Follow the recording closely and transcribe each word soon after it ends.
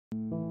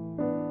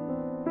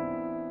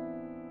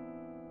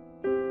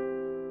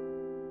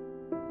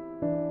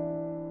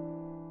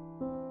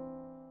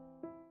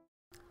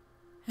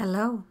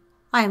Hello,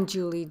 I am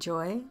Julie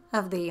Joy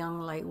of the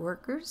Young Light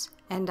Workers,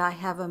 and I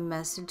have a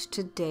message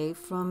today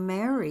from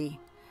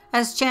Mary,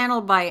 as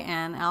channeled by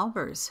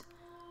Albers.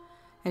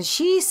 And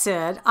she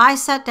said, I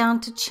sat down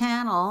to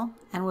channel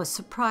and was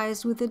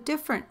surprised with a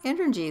different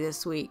energy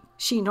this week.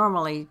 She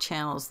normally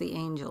channels the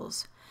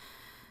angels.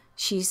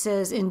 She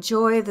says,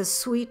 enjoy the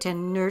sweet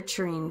and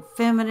nurturing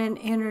feminine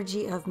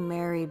energy of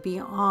Mary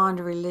beyond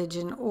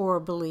religion or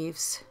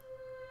beliefs.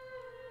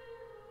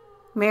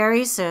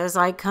 Mary says,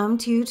 I come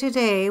to you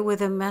today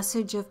with a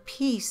message of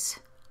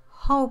peace,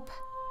 hope,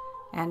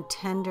 and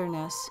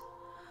tenderness.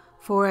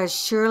 For as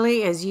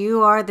surely as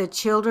you are the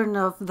children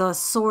of the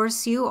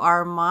Source, you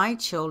are my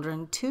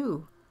children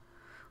too.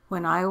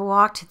 When I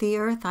walked the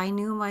earth, I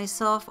knew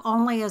myself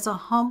only as a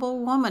humble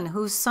woman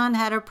whose son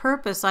had a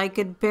purpose I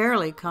could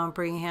barely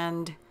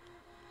comprehend.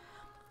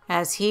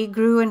 As he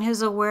grew in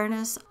his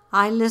awareness,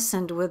 I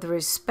listened with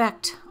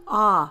respect,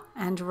 awe,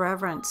 and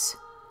reverence.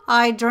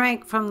 I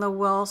drank from the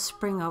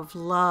wellspring of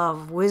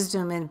love,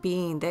 wisdom, and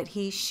being that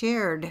he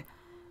shared,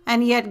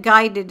 and yet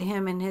guided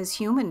him in his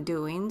human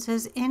doings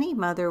as any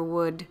mother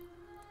would.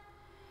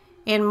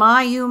 In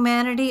my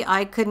humanity,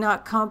 I could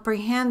not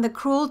comprehend the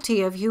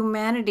cruelty of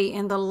humanity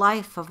in the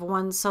life of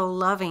one so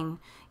loving,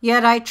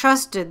 yet I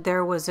trusted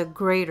there was a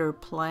greater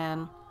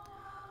plan.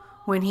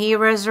 When he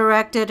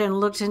resurrected and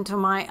looked into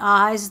my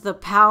eyes, the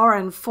power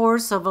and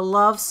force of a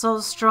love so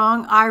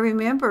strong, I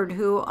remembered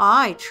who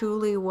I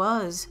truly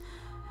was,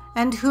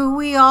 and who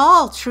we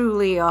all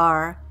truly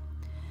are.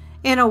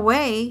 In a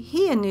way,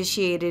 he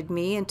initiated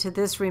me into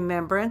this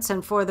remembrance,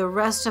 and for the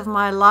rest of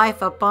my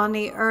life upon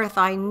the earth,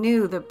 I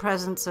knew the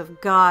presence of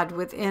God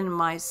within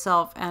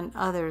myself and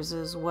others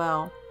as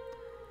well.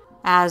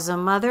 As a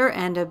mother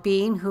and a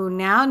being who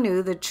now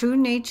knew the true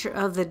nature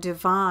of the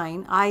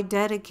divine, I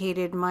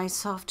dedicated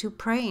myself to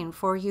praying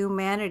for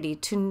humanity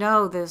to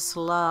know this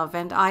love,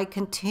 and I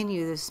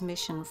continue this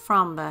mission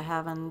from the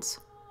heavens.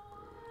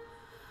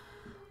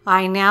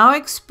 I now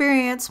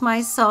experience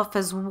myself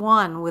as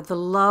one with the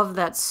love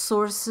that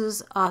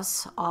sources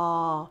us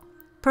all.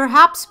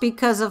 Perhaps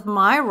because of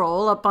my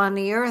role upon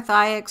the earth,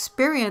 I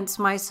experience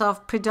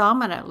myself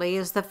predominantly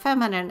as the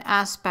feminine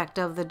aspect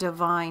of the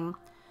divine.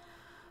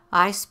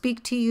 I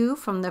speak to you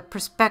from the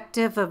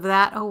perspective of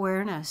that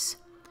awareness.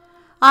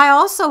 I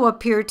also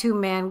appear to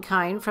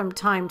mankind from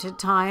time to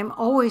time,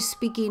 always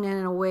speaking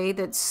in a way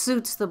that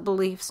suits the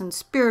beliefs and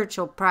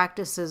spiritual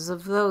practices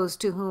of those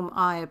to whom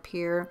I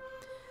appear.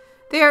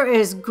 There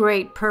is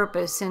great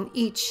purpose in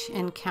each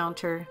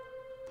encounter.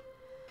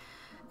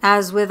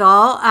 As with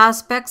all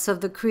aspects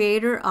of the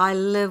Creator, I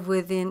live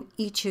within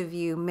each of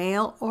you,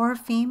 male or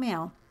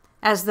female.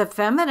 As the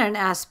feminine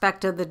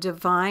aspect of the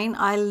divine,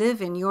 I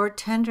live in your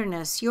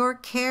tenderness, your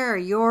care,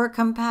 your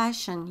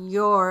compassion,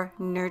 your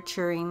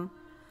nurturing.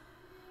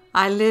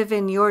 I live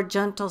in your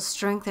gentle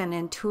strength and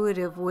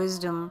intuitive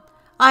wisdom.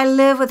 I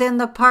live within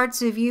the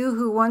parts of you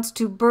who wants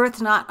to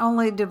birth not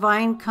only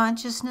divine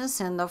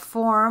consciousness in the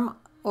form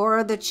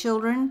or the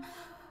children,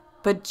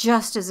 but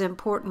just as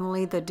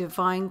importantly, the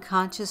divine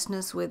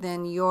consciousness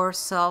within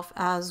yourself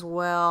as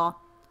well.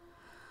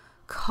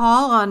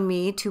 Call on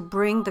me to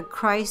bring the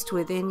Christ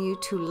within you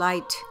to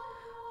light.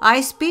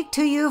 I speak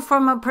to you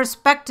from a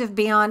perspective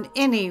beyond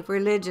any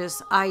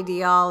religious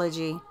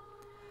ideology.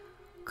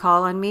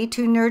 Call on me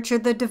to nurture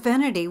the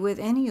divinity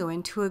within you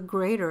into a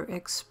greater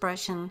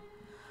expression.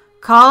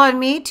 Call on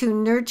me to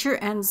nurture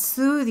and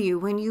soothe you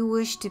when you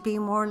wish to be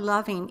more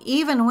loving,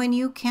 even when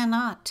you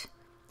cannot.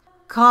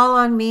 Call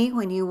on me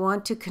when you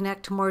want to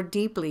connect more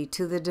deeply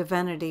to the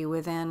divinity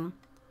within.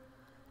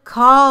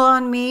 Call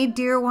on me,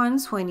 dear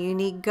ones, when you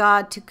need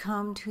God to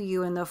come to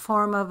you in the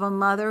form of a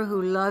mother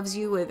who loves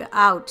you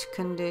without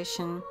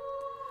condition.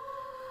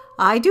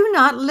 I do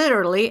not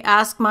literally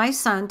ask my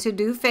son to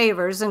do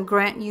favors and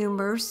grant you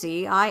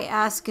mercy. I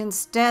ask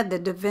instead the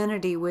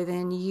divinity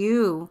within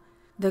you,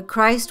 the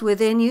Christ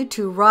within you,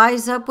 to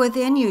rise up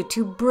within you,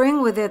 to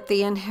bring with it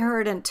the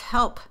inherent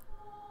help,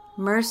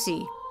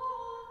 mercy,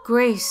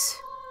 grace,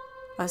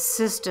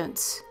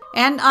 assistance.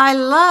 And I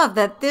love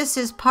that this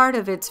is part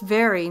of its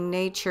very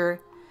nature.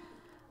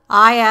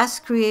 I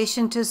ask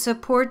creation to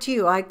support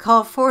you. I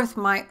call forth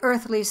my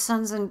earthly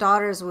sons and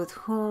daughters with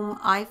whom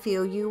I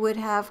feel you would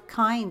have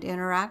kind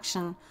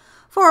interaction.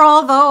 For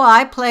although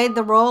I played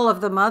the role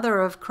of the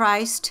mother of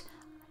Christ,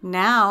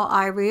 now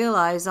I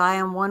realize I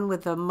am one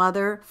with the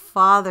Mother,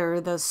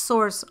 Father, the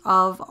source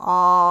of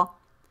all.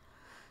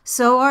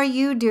 So are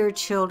you, dear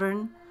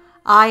children.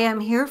 I am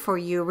here for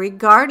you,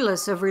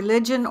 regardless of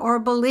religion or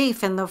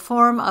belief, in the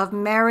form of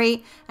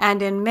Mary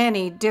and in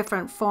many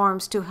different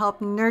forms, to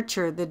help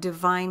nurture the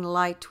divine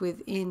light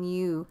within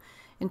you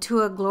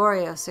into a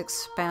glorious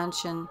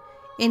expansion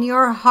in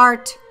your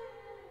heart,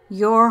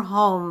 your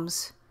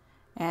homes,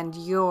 and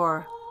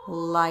your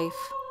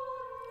life.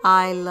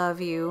 I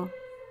love you.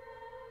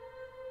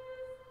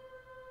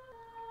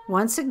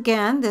 Once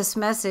again, this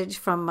message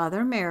from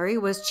Mother Mary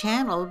was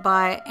channeled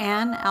by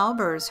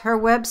Albers. Her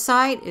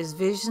website is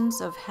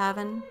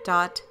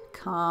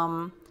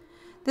visionsofheaven.com.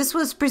 This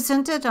was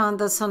presented on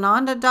the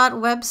Sananda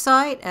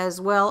website as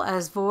well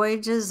as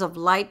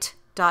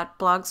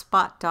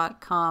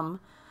voyagesoflight.blogspot.com.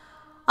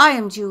 I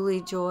am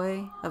Julie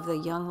Joy of the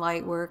Young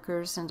Light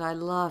Workers, and I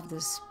love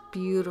this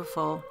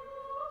beautiful,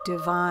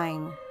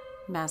 divine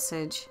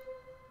message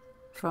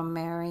from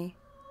Mary.